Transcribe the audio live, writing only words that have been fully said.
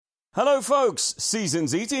Hello, folks.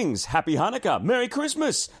 Season's Eatings. Happy Hanukkah. Merry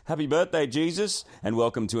Christmas. Happy birthday, Jesus. And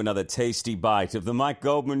welcome to another tasty bite of the Mike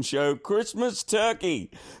Goldman Show Christmas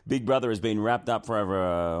Turkey. Big Brother has been wrapped up for over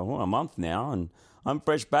a month now, and I'm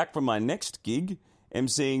fresh back from my next gig,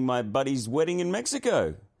 emceeing my buddy's wedding in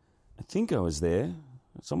Mexico. I think I was there.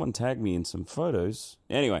 Someone tagged me in some photos.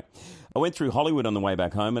 Anyway, I went through Hollywood on the way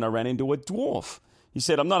back home, and I ran into a dwarf. He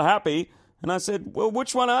said, "I'm not happy." And I said, "Well,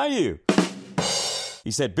 which one are you?" He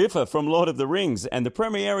said, "Biffa from Lord of the Rings, and the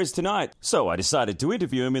premiere is tonight." So I decided to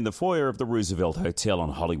interview him in the foyer of the Roosevelt Hotel on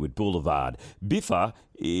Hollywood Boulevard. Biffa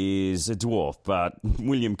is a dwarf, but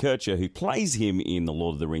William Kircher, who plays him in the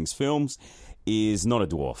Lord of the Rings films, is not a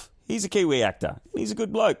dwarf. He's a Kiwi actor. He's a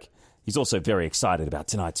good bloke. He's also very excited about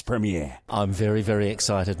tonight's premiere. I'm very, very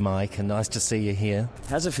excited, Mike, and nice to see you here.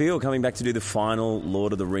 How's it feel coming back to do the final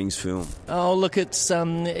Lord of the Rings film? Oh, look, it's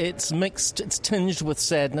mixed. It's tinged with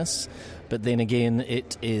sadness, but then again,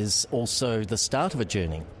 it is also the start of a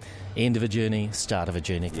journey. End of a journey, start of a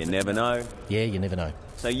journey. You never know. Yeah, you never know.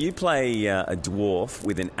 So you play a dwarf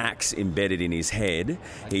with an axe embedded in his head.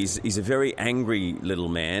 He's a very angry little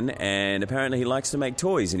man, and apparently he likes to make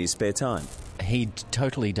toys in his spare time. He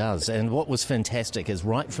totally does. And what was fantastic is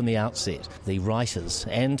right from the outset, the writers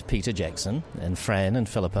and Peter Jackson and Fran and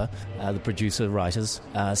Philippa, the producer writers,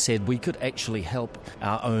 said we could actually help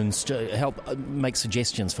our own help make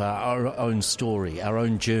suggestions for our own story, our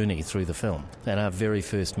own journey through the film at our very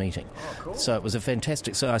first meeting. Oh, cool. So it was a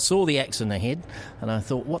fantastic. So I saw the axe in the head, and I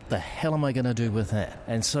thought, what the hell am I going to do with that?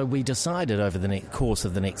 And so we decided over the course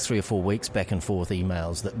of the next 3 or 4 weeks, back and forth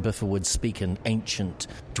emails, that Biffa would speak in ancient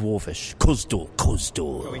dwarfish. Kuzdor.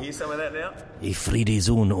 Can we hear some of that now?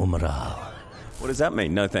 Ifridizun umral. What does that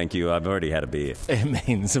mean? No, thank you. I've already had a beer. It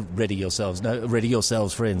means ready yourselves. No, ready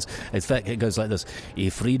yourselves, friends. In fact, it goes like this.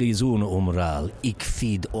 Ifridizun umral,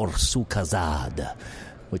 ikfid orsukazad,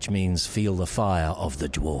 which means feel the fire of the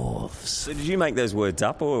dwarves. So did you make those words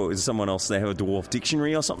up, or is someone else there have a dwarf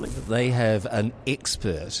dictionary or something? They have an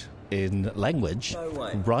expert in language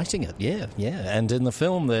writing it, yeah. And in the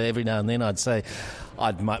film, every now and then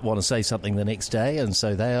I might want to say something the next day, and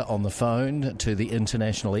so they're on the phone to the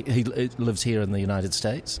international... He lives here in the United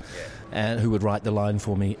States, and who would write the line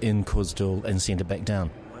for me in Kuzdul and send it back down.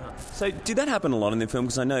 So did that happen a lot in the film?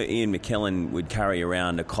 Because I know Ian McKellen would carry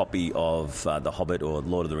around a copy of The Hobbit or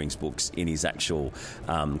Lord of the Rings books in his actual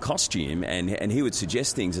costume, and he would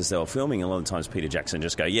suggest things as they were filming. A lot of times Peter Jackson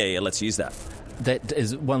just go, yeah, let's use that. That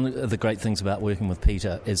is one of the great things about working with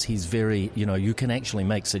Peter, is he's very, you can actually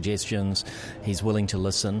make suggestions. He's willing to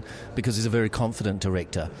listen because he's a very confident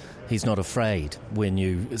director. He's not afraid when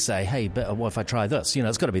you say, hey, but what if I try this?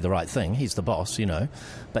 It's got to be the right thing. He's the boss,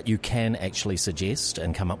 But you can actually suggest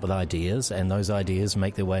and come up with ideas, and those ideas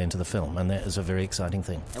make their way into the film, and that is a very exciting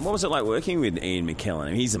thing. And what was it like working with Ian McKellen? I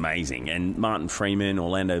mean, he's amazing. And Martin Freeman,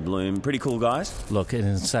 Orlando Bloom, pretty cool guys. Look,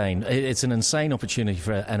 it's an insane opportunity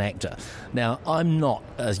for an actor. Now, I'm not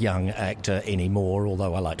a young actor anymore,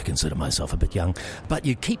 although I like to consider myself a bit young, but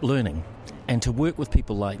you keep learning. And to work with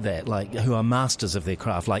people like that, who are masters of their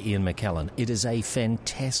craft, like Ian McKellen, it is a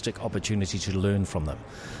fantastic opportunity to learn from them.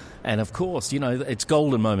 And of course, it's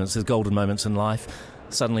golden moments. There's golden moments in life.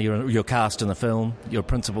 Suddenly you're cast in the film, you're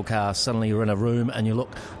principal cast, suddenly you're in a room and you look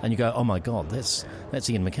and you go, oh my God, that's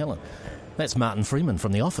Ian McKellen. That's Martin Freeman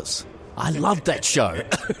from The Office. I loved that show.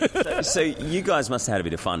 So you guys must have had a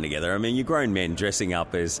bit of fun together. I mean, you're grown men dressing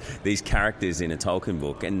up as these characters in a Tolkien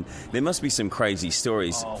book, and there must be some crazy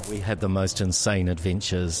stories. Oh, we had the most insane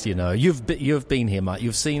adventures, You've been here, Mike.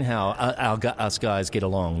 You've seen how us guys get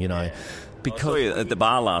along, Because I saw you at the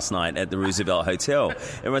bar last night at the Roosevelt Hotel.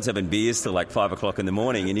 Everyone's having beers till 5 o'clock in the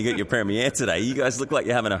morning, and you got your premiere today. You guys look like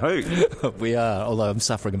you're having a hoot. We are, although I'm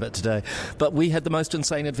suffering a bit today. But we had the most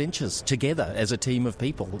insane adventures together as a team of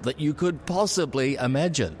people that you could possibly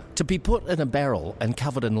imagine. To be put in a barrel and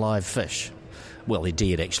covered in live fish. Well, they're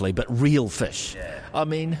dead, actually, but real fish. Yeah. I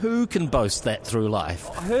mean, who can boast that through life?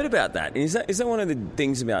 I heard about that. Is that one of the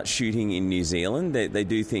things about shooting in New Zealand? They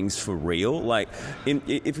do things for real?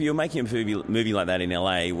 If you're making a movie like that in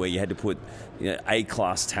LA, where you had to put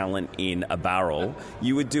A-class talent in a barrel,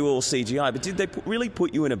 you would do all CGI. But did they really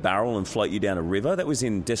put you in a barrel and float you down a river? That was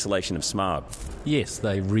in Desolation of Smaug. Yes,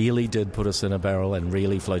 they really did put us in a barrel and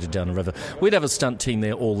really floated down a river. We'd have a stunt team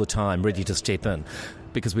there all the time, ready to step in,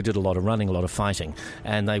 because we did a lot of running, a lot of fighting.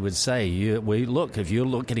 And they would say, if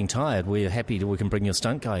you're getting tired, we can bring your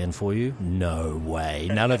stunt guy in for you. No way.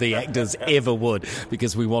 None of the actors ever would,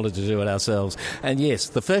 because we wanted to do it ourselves. And yes,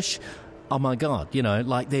 the fish, oh my God,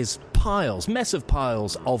 like there's massive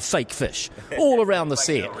piles of fake fish all around the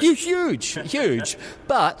set. Huge.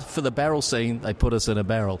 But for the barrel scene, they put us in a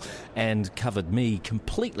barrel and covered me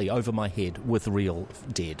completely over my head with real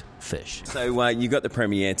dead fish. So you got the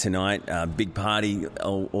premiere tonight, big party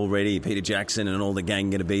already, Peter Jackson and all the gang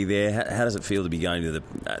going to be there. How does it feel to be going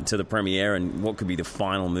to the premiere, and what could be the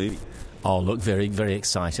final movie? Oh, look, very, very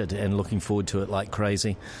excited and looking forward to it like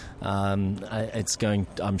crazy. It's going,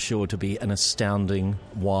 I'm sure, to be an astounding,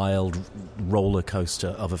 wild roller coaster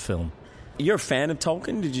of a film. You're a fan of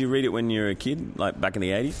Tolkien? Did you read it when you were a kid, like back in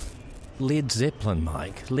the 80s? Led Zeppelin,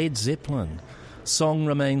 Mike. Led Zeppelin. Song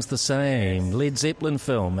remains the same. Led Zeppelin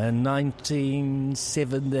film in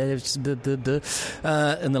 1970, in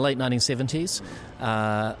the late 1970s.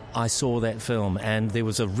 I saw that film, and there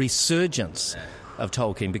was a resurgence of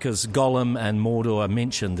Tolkien because Gollum and Mordor are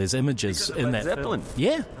mentioned. There's images in that Zeppelin.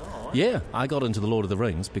 Film. Yeah. I got into the Lord of the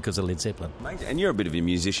Rings because of Led Zeppelin. And you're a bit of a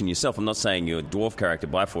musician yourself. I'm not saying you're a dwarf character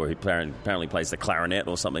Byford who apparently plays the clarinet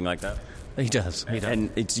or something like that. He does.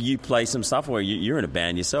 And you play some stuff, or you're in a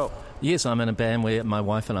band yourself? Yes, I'm in a band where my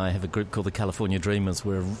wife and I have a group called the California Dreamers.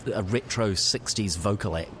 We're a retro 60s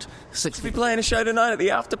vocal act. We'll be playing a show tonight at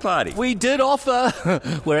the after party. We did offer.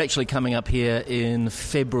 We're actually coming up here in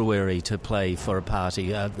February to play for a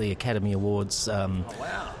party, the Academy Awards.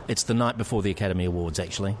 Wow. It's the night before the Academy Awards,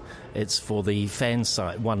 actually. It's for the fan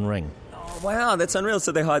site, One Ring. Oh, wow, that's unreal.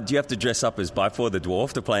 So do you have to dress up as Byford the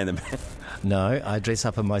dwarf to play in the band? No, I dress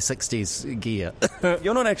up in my 60s gear.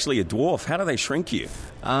 You're not actually a dwarf. How do they shrink you?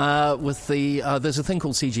 There's a thing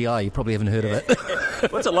called CGI. You probably haven't heard of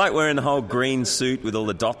it. What's it like wearing the whole green suit with all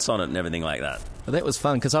the dots on it and everything like that? Well, that was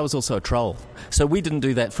fun because I was also a troll. So we didn't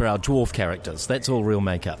do that for our dwarf characters. That's all real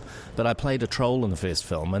makeup. But I played a troll in the first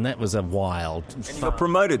film, and that was a wild... And you got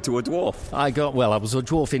promoted to a dwarf. I was a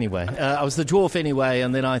dwarf anyway. I was the dwarf anyway,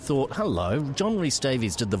 and then I thought, hello, John Rhys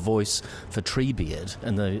Davies did the voice for Treebeard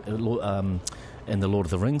in the Lord of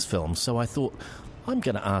the Rings film. So I thought, I'm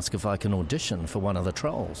going to ask if I can audition for one of the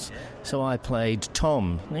trolls. So I played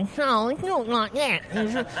Tom. No, it's not like that.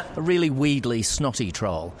 A really wheedly, snotty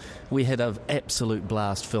troll. We had an absolute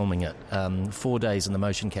blast filming it. 4 days in the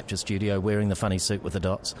motion capture studio wearing the funny suit with the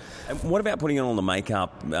dots. And what about putting on all the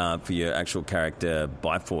makeup for your actual character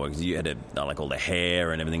Byford? Because you had like all the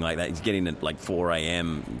hair and everything like that. He's getting at like 4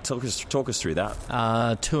 a.m. Talk us through that.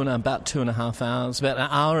 About 2.5 hours. About an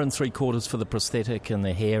hour and 3/4 for the prosthetic, and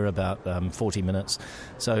the hair about 40 minutes.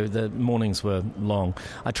 So the mornings were long.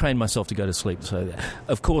 I trained myself to go to sleep. So,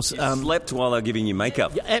 of course... You slept while they're giving you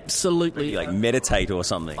makeup? Yeah, absolutely. You like meditate or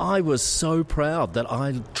something? I was so proud that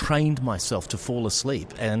I trained myself to fall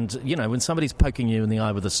asleep. And, when somebody's poking you in the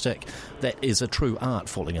eye with a stick, that is a true art,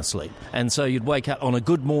 falling asleep. And so you'd wake up on a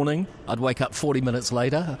good morning. I'd wake up 40 minutes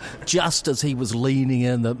later, just as he was leaning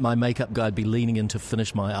in, my makeup guy'd be leaning in to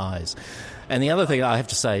finish my eyes. And the other thing I have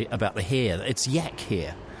to say about the hair, it's yak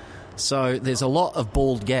hair. So there's a lot of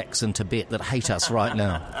bald yaks in Tibet that hate us right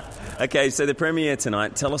now. Okay, so the premiere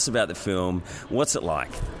tonight. Tell us about the film. What's it like?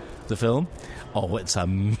 The film? Oh, it's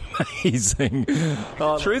amazing.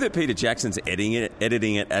 True that Peter Jackson's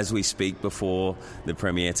editing it as we speak before the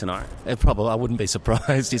premiere tonight? I wouldn't be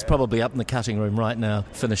surprised. He's probably up in the cutting room right now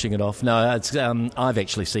finishing it off. No, it's, I've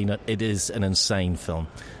actually seen it. It is an insane film.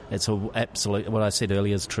 It's absolute. What I said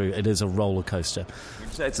earlier is true. It is a roller coaster. Would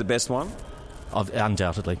you say it's the best one?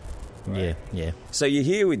 Undoubtedly. Right. Yeah. So you're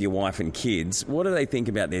here with your wife and kids. What do they think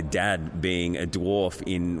about their dad being a dwarf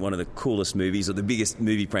in one of the coolest movies or the biggest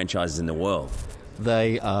movie franchises in the world?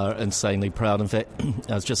 They are insanely proud. In fact,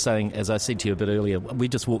 I was just saying, as I said to you a bit earlier, we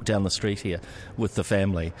just walked down the street here with the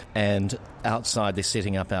family, and outside, they're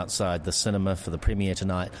setting up outside the cinema for the premiere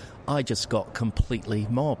tonight. I just got completely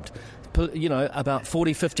mobbed. About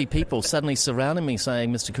 40, 50 people suddenly surrounding me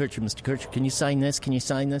saying, Mr. Kircher, can you sign this? Can you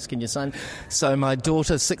sign this? Can you sign? So my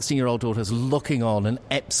daughter, 16-year-old daughter, is looking on in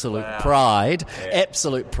absolute pride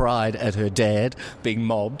at her dad being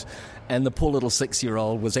mobbed. And the poor little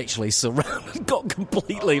 6-year-old was actually surrounded, got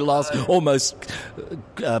completely lost, almost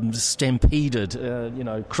stampeded,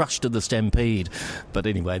 crushed in the stampede. But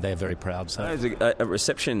anyway, they're very proud. So. There was a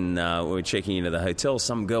reception when we were checking into the hotel.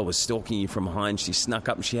 Some girl was stalking you from behind. She snuck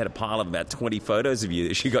up and she had a pile of about 20 photos of you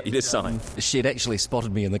that she got you to sign. She'd actually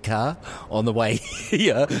spotted me in the car on the way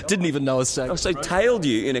here. Didn't even know I was staying. So tailed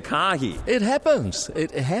you in a car here. It happens.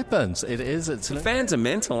 It happens. It is. Fans are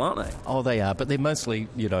mental, aren't they? Oh, they are. But they're mostly,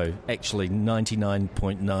 actually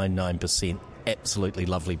 99.99% absolutely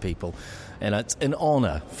lovely people. And it's an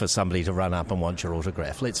honour for somebody to run up and want your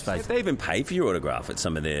autograph, let's face it. They even pay for your autograph at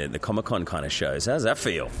some of the Comic-Con kind of shows. How does that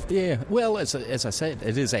feel? Yeah, well, as I said,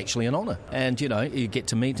 it is actually an honour. And, you get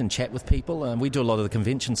to meet and chat with people. We do a lot of the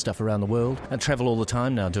convention stuff around the world and travel all the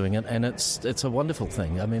time now doing it, and it's a wonderful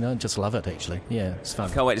thing. I mean, I just love it, actually. Yeah, it's fun.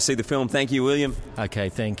 Can't wait to see the film. Thank you, William. Okay,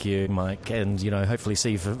 thank you, Mike. And, hopefully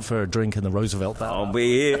see you for a drink in the Roosevelt Bar. I'll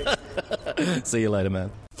be here. See you later,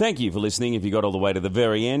 man. Thank you for listening if you got all the way to the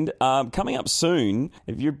very end. Coming up soon,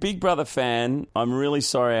 if you're a Big Brother fan, I'm really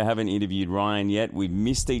sorry I haven't interviewed Ryan yet. We've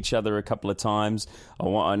missed each other a couple of times.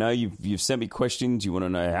 I know you've sent me questions. You want to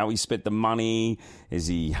know how he spent the money. Is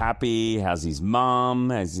he happy? How's his mum?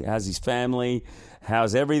 How's his family?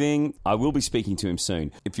 How's everything? I will be speaking to him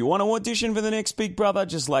soon. If you want to audition for the next Big Brother,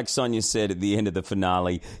 just like Sonia said at the end of the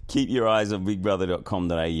finale, keep your eyes on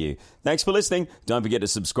bigbrother.com.au. Thanks for listening. Don't forget to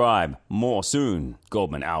subscribe. More soon.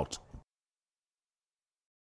 Goldman out.